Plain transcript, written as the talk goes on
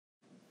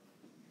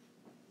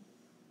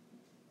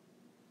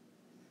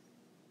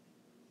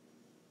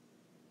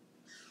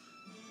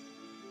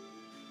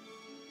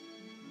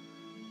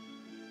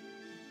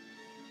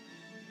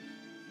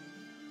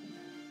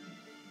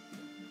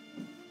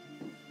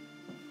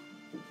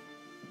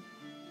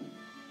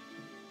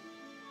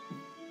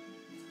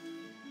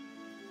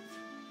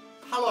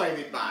Hello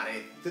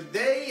everybody,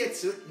 today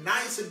it's a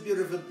nice and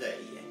beautiful day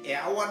and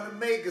I want to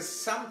make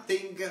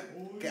something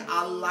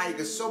I like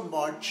so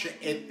much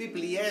and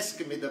people ask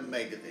me to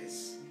make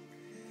this.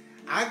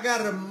 I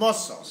got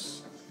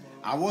mussels.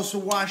 I was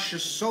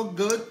washed so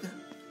good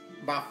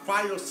about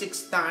 5 or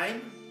 6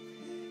 times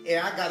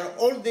and I got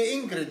all the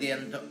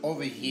ingredients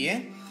over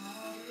here.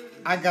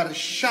 I got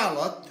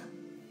shallot,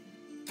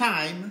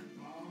 thyme,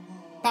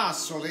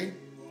 parsley,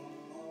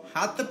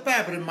 hot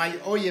pepper, my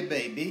oil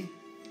baby,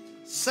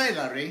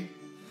 celery,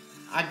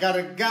 I got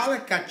a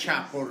garlic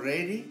chop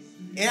already,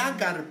 and I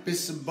got a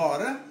piece of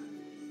butter,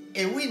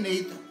 and we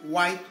need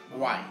white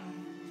wine.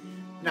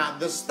 Now,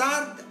 to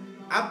start,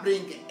 I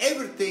bring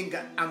everything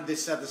on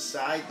this other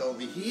side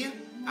over here.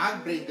 I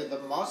bring the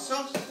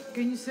mussels.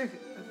 Can you say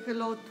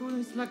hello to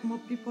it's like more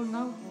people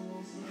now?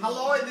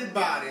 Hello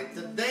everybody,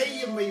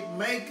 today we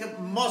make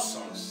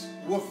mussels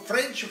with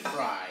French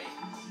fry.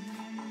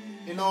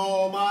 In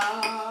mare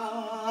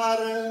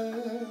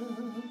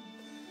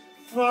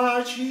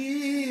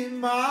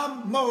facciamo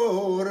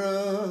amore.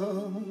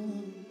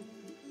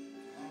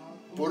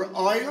 Pour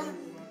oil,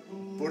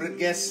 pour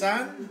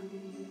gesan.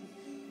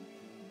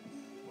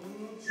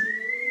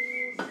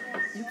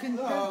 You can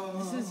tell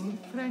this is in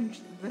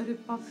French, very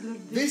popular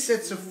dish. This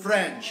is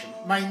French.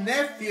 My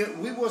nephew,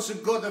 we was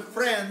good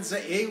friends.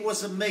 He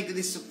was making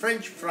this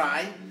French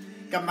fry.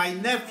 My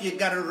nephew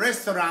got a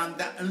restaurant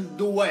in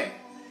Douai.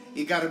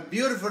 He got a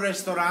beautiful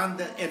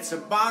restaurant. It's a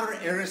bar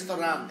and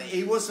restaurant.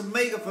 He was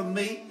making for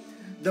me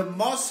the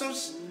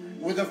mussels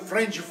with a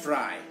French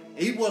fry.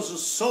 It was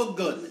so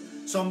good.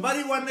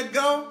 Somebody want to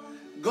go?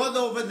 Go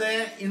over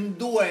there in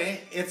Douai.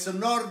 It's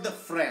North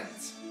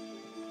France.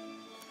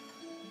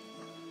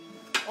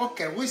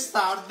 Okay, we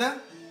start.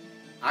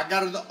 I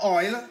got the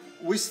oil.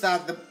 We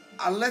start.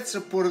 Let's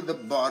put the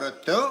butter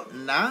too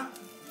now.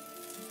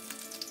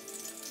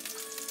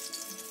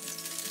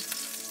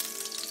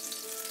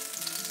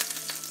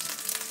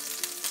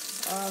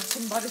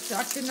 Somebody said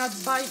I cannot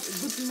buy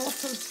good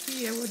mussels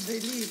here where they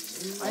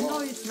live. I know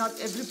it's not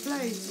every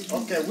place.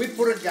 Okay, we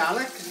put a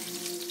garlic.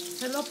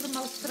 Hello from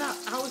Austria.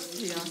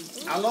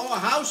 Hello,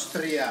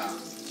 Austria.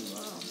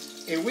 Wow.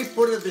 And we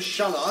put the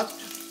shallot.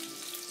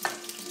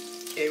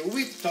 And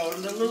we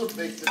turn a little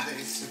bit of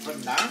this for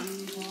now.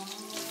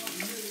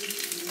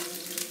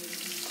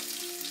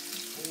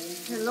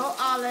 Hello,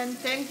 Alan.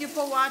 Thank you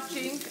for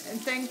watching and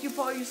thank you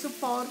for your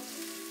support.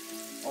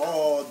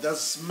 Oh, the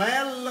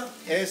smell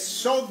is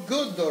so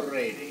good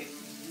already.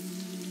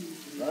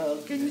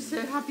 Can you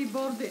say happy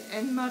birthday,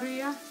 Anne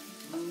Maria?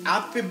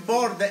 Happy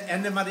birthday,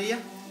 Anne Maria.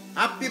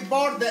 Happy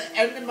birthday,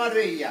 Anne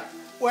Maria.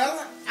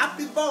 Well,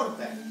 happy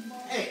birthday.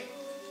 Hey.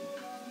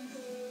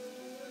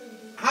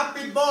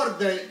 Happy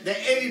birthday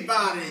to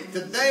everybody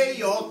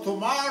today or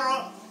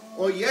tomorrow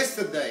or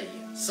yesterday.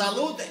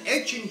 Salute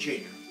e cin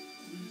cin.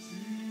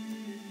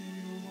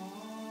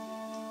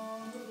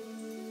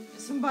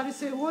 Somebody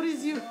say, what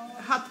is your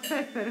hot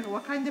pepper?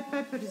 What kind of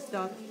pepper is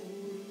that?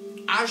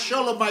 I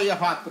show you my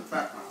hot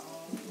pepper.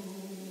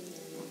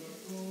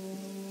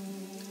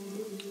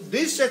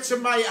 This is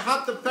my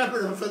hot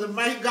pepper for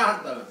my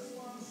garden.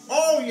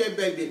 Oh yeah,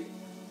 baby.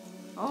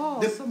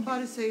 Oh,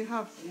 somebody say you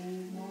have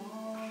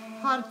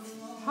heart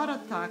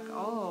attack.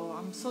 Oh,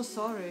 I'm so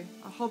sorry.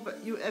 I hope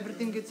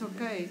everything is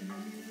okay.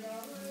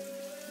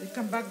 You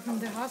come back from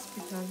the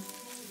hospital.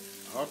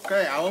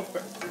 Okay, I hope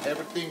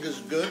everything is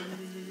good.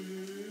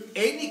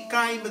 Any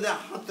kind of the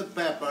hot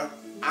pepper,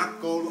 I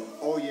call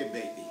oh yeah,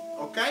 baby.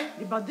 Okay?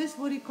 But this,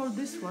 what do you call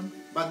this one?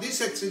 But this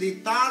is the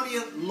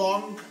Italian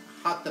long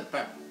hot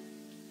pepper.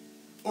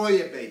 Oh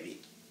yeah,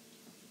 baby.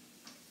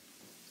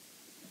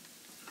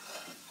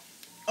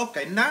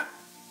 Okay, now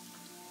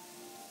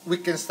we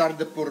can start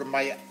to pour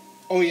my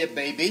oh yeah,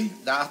 baby,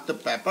 the hot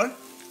pepper.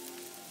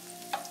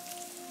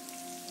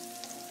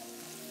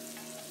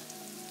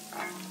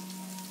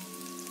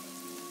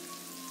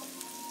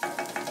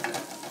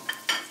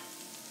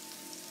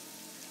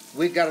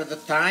 We got the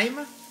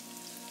thyme,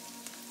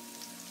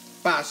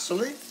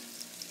 parsley,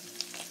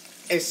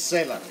 and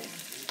celery.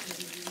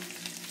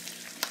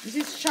 This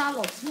is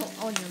shallots, no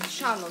onion,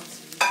 shallots.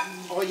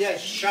 Oh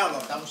yes,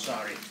 shallot, I'm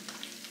sorry.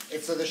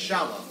 It's the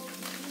shallot.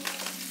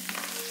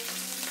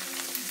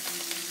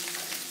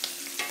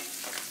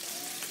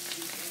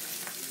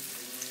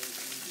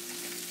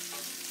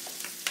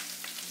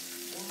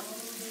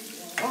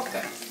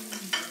 Okay.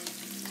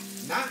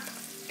 Now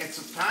it's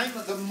the time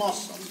of the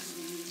mussels.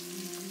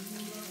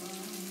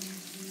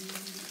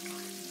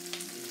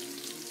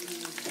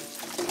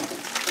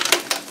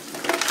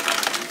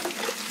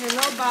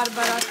 Hello,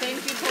 Barbara.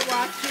 Thank you for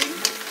watching.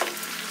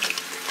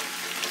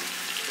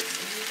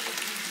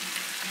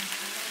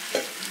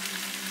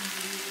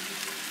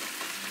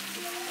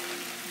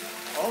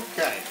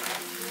 Okay.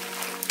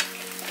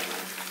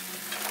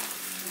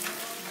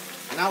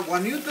 Now,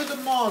 when you do the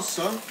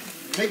mussel,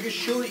 make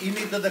sure you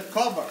need the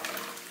cover.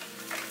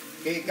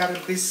 Okay, it gotta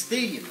be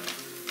steamed.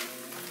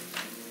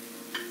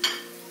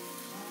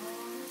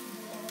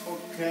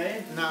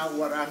 Okay, now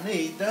what I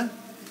need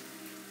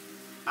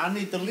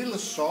a little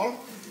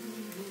salt.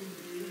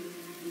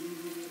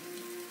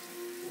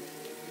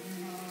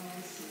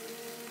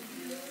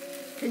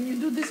 Can you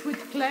do this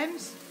with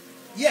clams?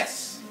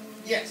 Yes,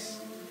 yes.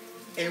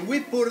 And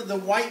we pour the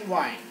white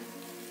wine.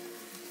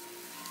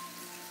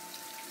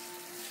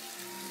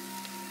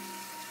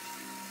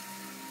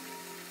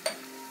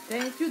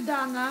 Thank you,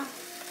 Dana.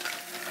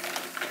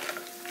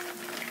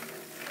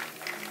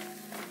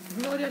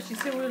 Gloria, she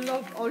said we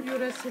love all your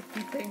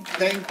recipes.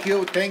 Thank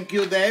you. Thank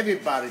you to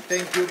everybody.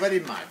 Thank you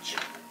very much.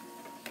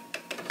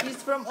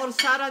 She's from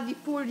Orsara di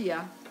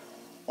Puglia.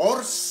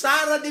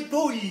 Orsara di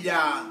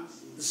Puglia,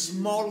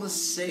 small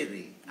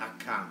city, I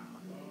come.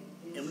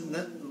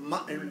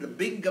 In the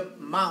big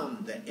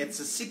mountain, it's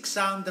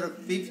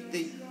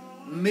 650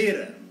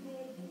 meters.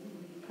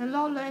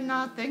 Hello,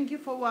 Lena. Thank you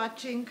for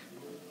watching.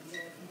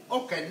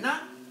 Okay,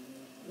 now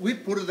we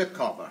put the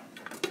cover.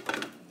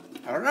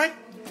 All right?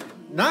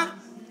 Now,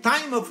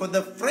 time for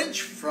the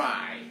French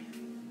fry.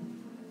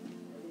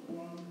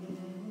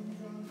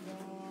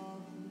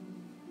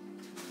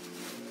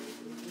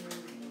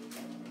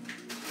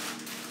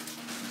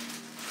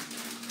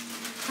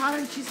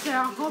 Karen, she said,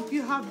 I hope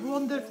you have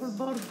wonderful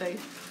birthday.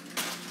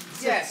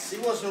 Yes,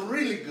 it was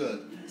really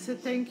good. I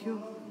said, thank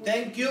you.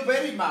 Thank you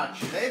very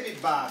much,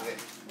 everybody.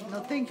 No,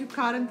 thank you,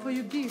 Karen, for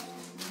your gift.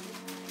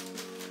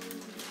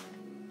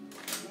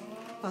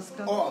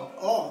 Pascal.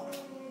 Oh.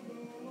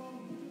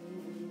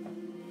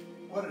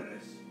 What it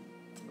is?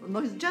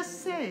 No,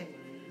 just say.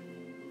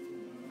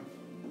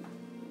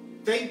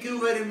 Thank you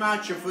very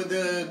much for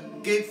the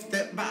gift.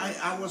 But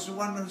I was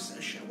wondering,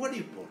 what do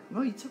you put?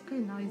 No, it's okay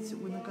now.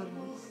 We're not gonna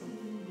work.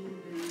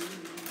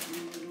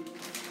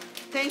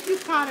 Thank you,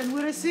 Karen.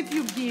 We received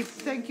your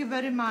gift. Thank you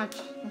very much.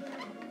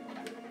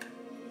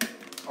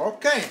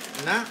 Okay,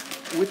 now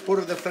we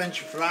put the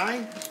French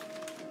fry.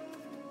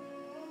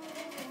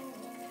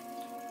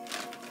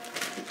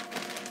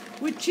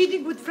 We're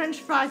cheating with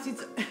French fries.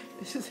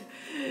 It's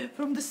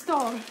from the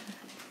store.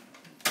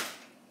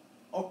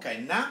 Okay,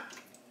 now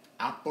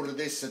I put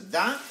this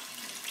down.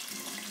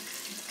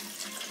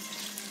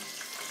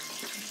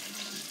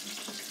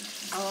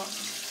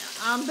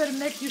 Amber,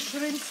 make your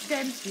shrimp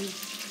scampi.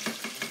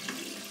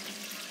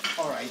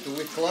 All right,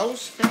 we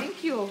close.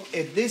 Thank you.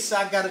 And this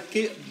I gotta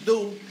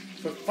do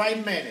for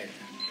 5 minutes.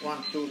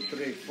 1, 2,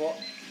 3, 4,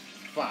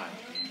 5.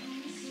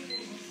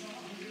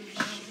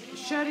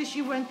 Sherry,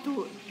 she went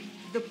to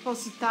the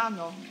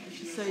Positano.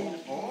 She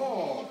said,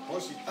 Oh,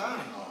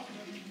 Positano.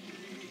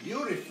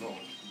 Beautiful.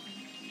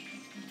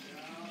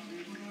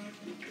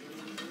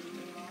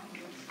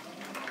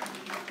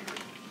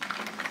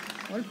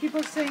 well,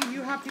 people saying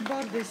you happy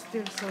birthday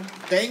still, so.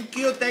 Thank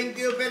you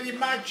very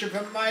much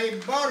for my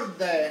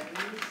birthday.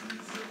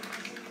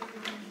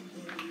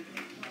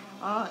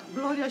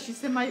 Gloria, she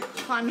said, my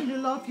family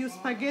love you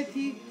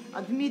spaghetti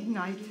at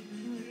midnight.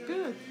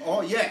 Good.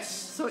 Oh, yes.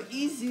 So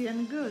easy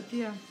and good,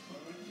 yeah.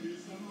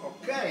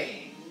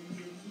 Okay.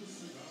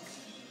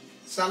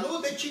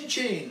 Salute, cin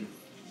cin.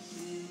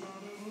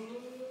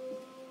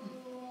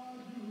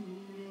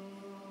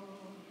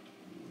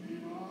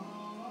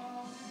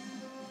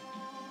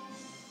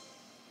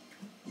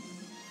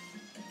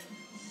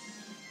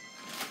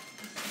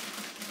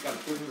 Gotta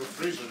put in the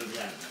freezer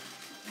again.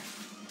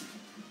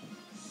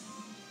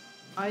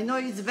 I know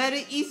it's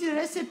very easy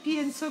recipe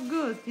and so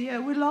good. Yeah,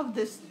 we love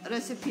this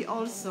recipe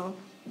also.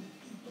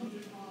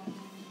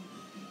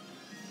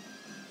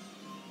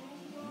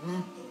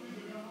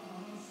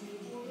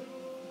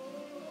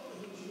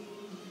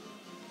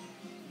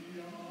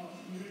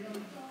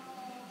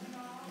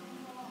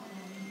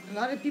 A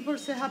lot of people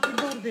say happy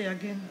birthday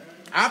again.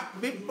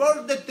 Happy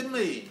birthday to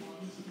me.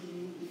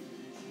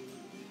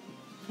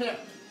 Yeah.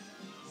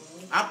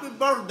 Happy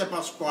birthday,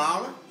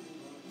 Pasquale.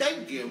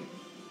 Thank you.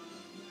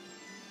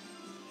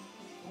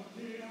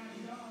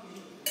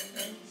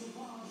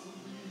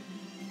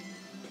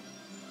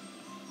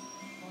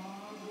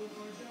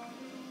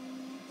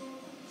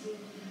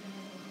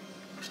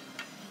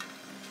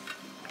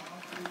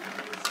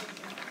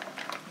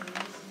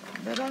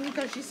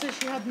 Veronica, she said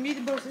she had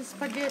meatballs and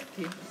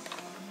spaghetti.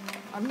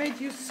 I made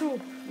you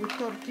soup with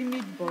turkey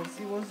meatballs.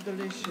 It was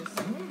delicious.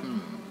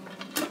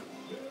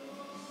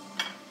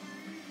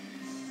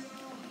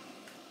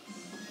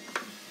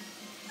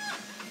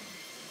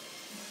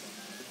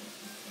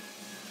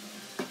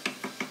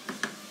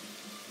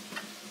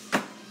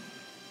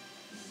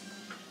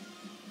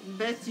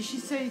 Betsy, she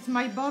said it's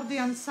my birthday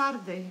on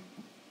Saturday.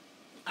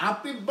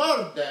 Happy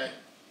birthday.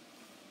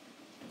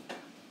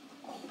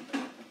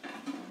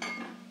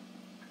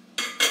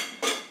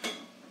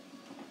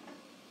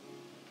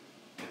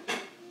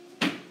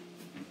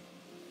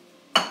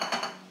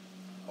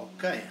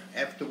 Okay,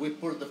 after we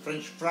put the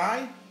French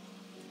fry,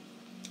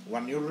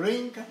 when you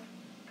ring,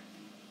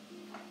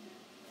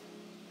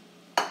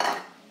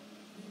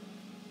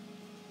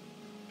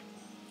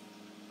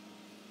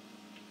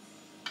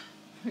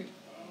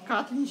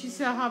 Kathleen, she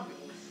said I have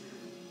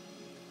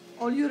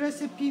all your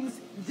recipes,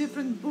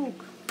 different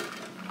book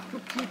to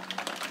keep.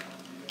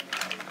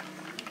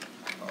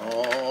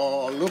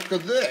 oh, look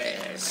at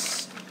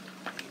this.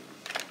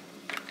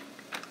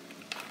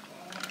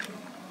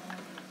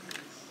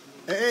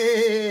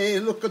 Hey,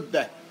 look at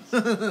that.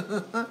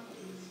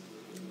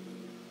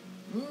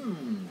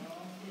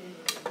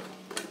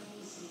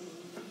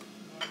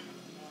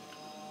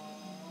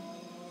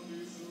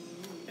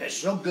 It's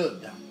so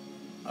good.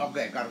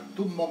 Okay, got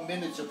 2 more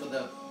minutes for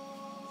the...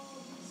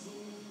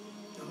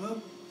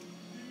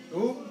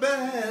 Oh,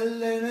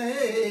 belle,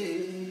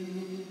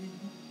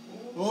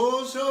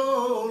 oh,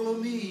 solo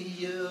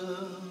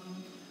mia,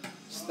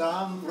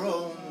 stan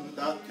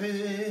pronta a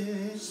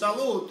te.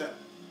 Salute!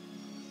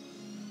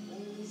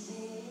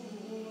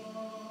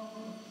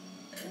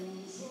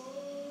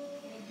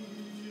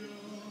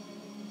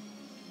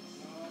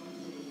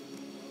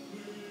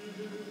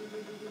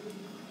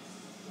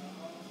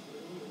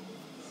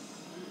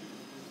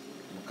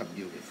 Look how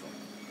beautiful.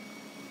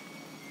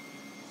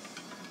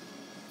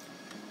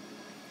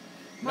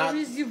 How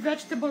is your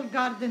vegetable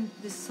garden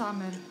this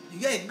summer?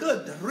 Yeah,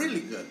 good,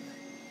 really good.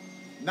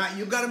 Now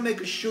you gotta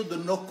make sure to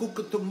not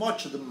cook too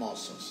much of the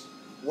mussels.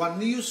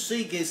 When you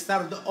see it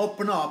start to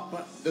open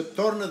up, to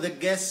turn the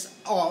gas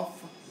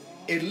off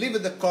and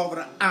leave the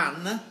cover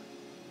on,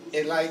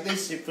 and like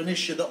this you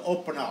finish to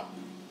open up.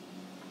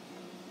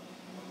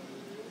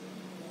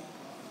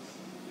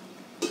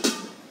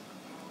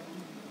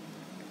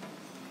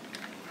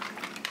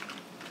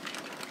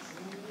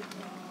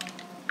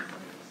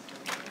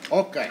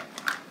 Okay,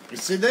 you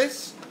see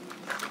this?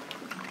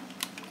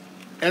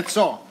 That's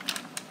all.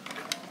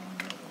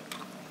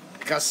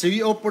 Because if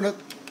you open it,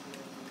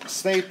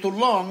 stay too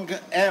long,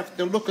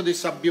 after look at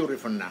this, how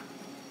beautiful now.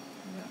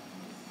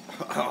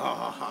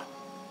 Yeah.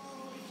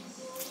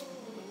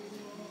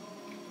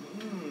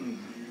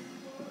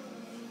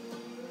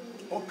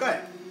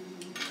 Okay.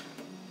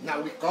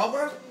 Now we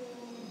cover,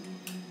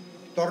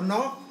 turn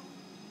off,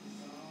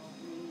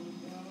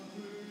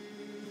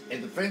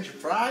 and the French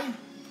fry.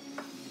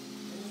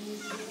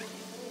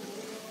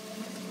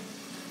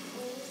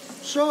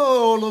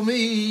 Solo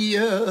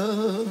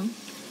mia,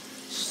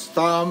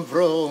 stan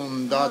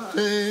pronta a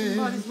te.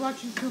 Somebody's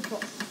watching Super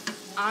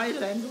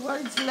Island.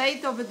 Well, it's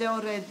late over there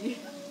already.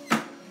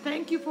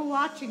 Thank you for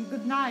watching.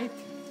 Good night.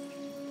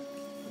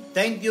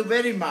 Thank you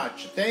very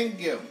much. Thank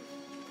you.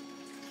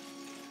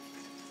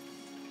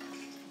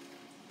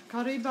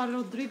 Cariba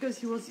Rodriguez,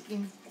 he was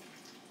in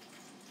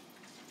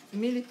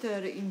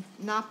military in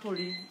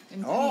Napoli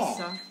and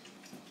Pisa.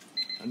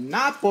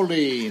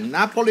 Napoli,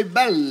 Napoli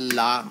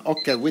bella.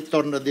 Okay, we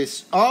turn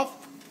this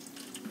off.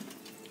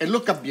 And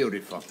look how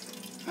beautiful.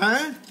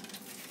 Huh?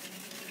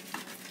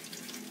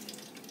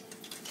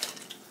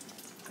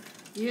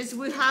 Yes,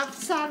 we have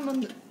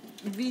salmon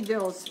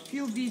videos,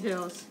 few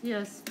videos,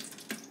 yes.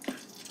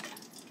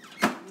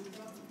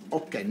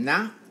 Okay,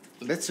 now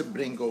let's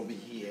bring over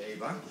here,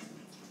 Eva.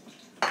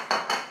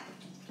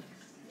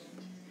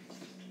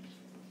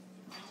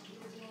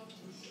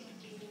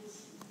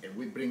 And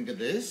we bring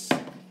this.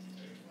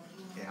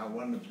 And I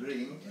want to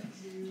bring...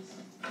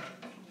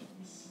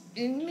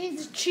 It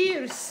means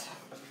cheers.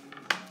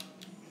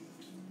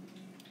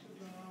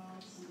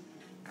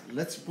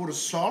 Let's put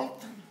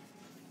salt.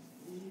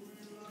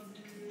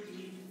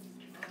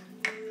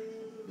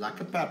 Black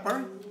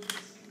pepper.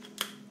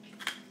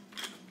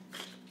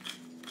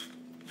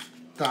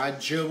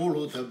 T'aggi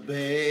voluto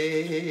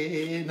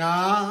bene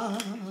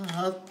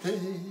a te.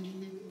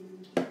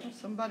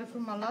 Somebody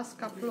from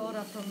Alaska,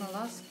 Flora from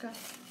Alaska,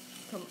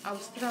 from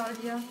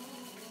Australia.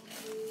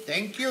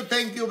 Thank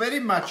you very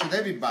much,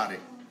 everybody.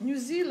 New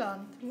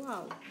Zealand,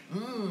 wow.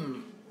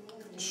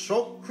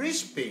 So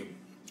crispy.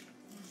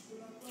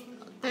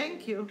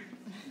 Thank you.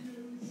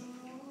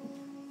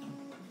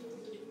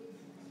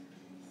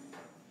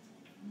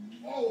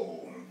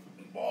 Oh,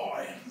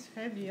 boy. It's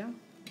heavy, huh?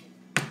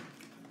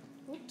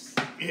 Oops.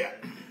 Yeah.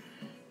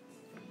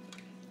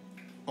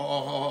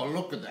 Oh,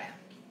 look at that.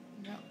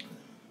 Yeah.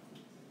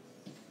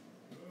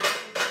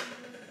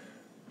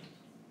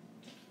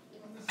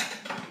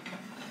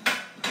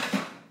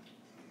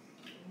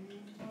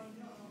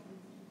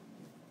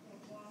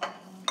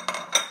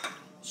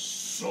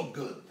 So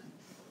good.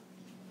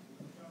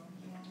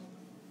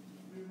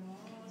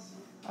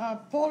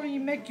 Paul, you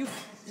make your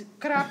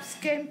crab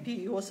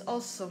scampi. It was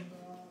awesome.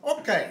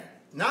 Okay,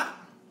 now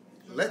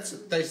let's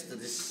taste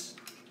this.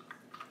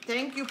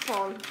 Thank you,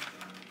 Paul.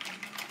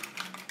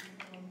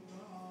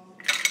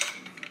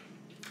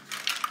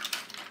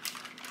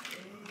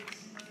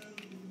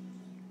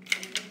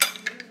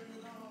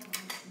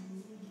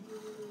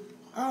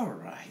 All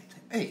right.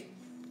 Hey,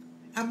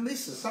 I'm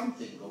missing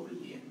something over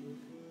here.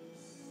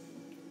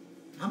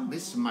 I'm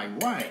missing my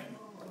wine.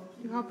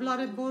 You have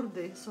Lare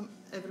Borde, so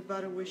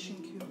everybody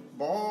wishing you.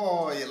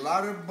 Boy,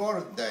 Lare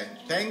Borde.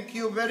 Thank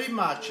you very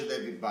much,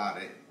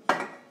 everybody.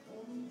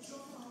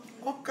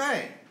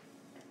 Okay.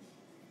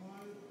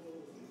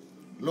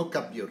 Look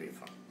how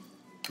beautiful.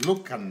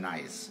 Look how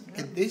nice.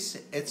 And this,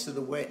 it's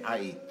the way I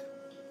eat.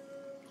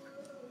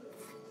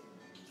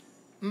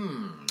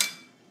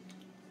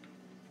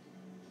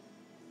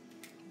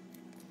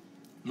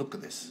 Look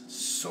at this.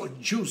 So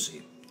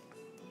juicy.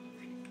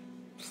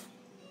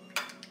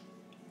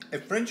 A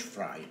French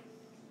fry.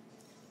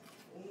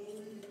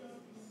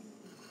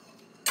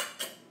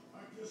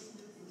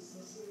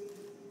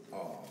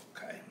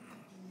 Okay.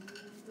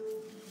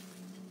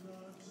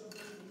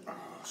 Oh,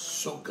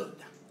 so good.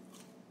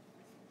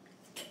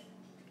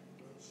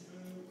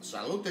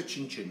 Salute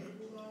cin cin.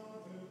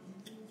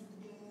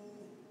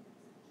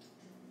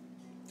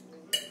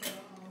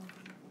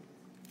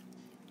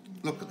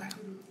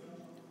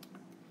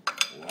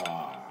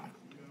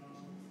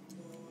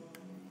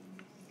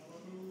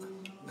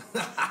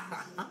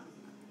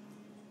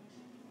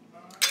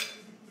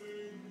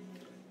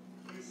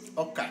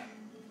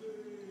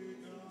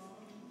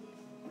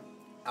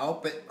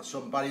 hope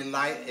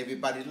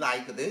everybody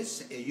like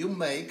this. You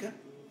make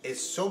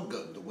it's so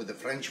good with the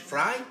French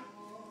fry.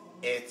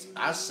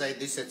 I say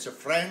this, it's a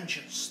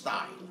French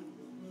style.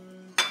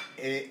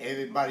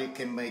 Everybody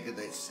can make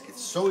this.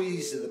 It's so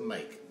easy to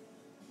make.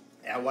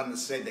 I want to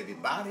say to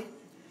everybody,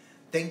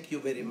 thank you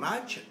very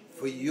much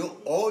for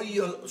all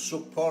your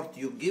support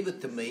you give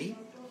it to me,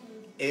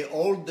 and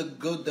all the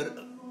good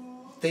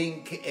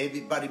thing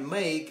everybody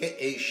make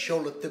and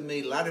show it to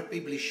me. A lot of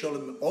people show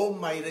me all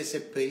my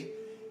recipe.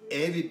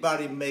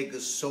 Everybody make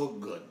it so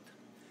good.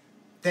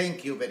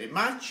 Thank you very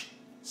much.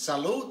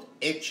 Salute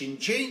e cin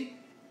cin.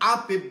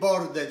 Happy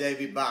birthday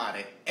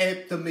everybody.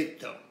 E to me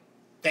too.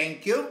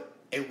 Thank you,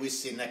 and we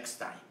see you next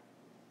time.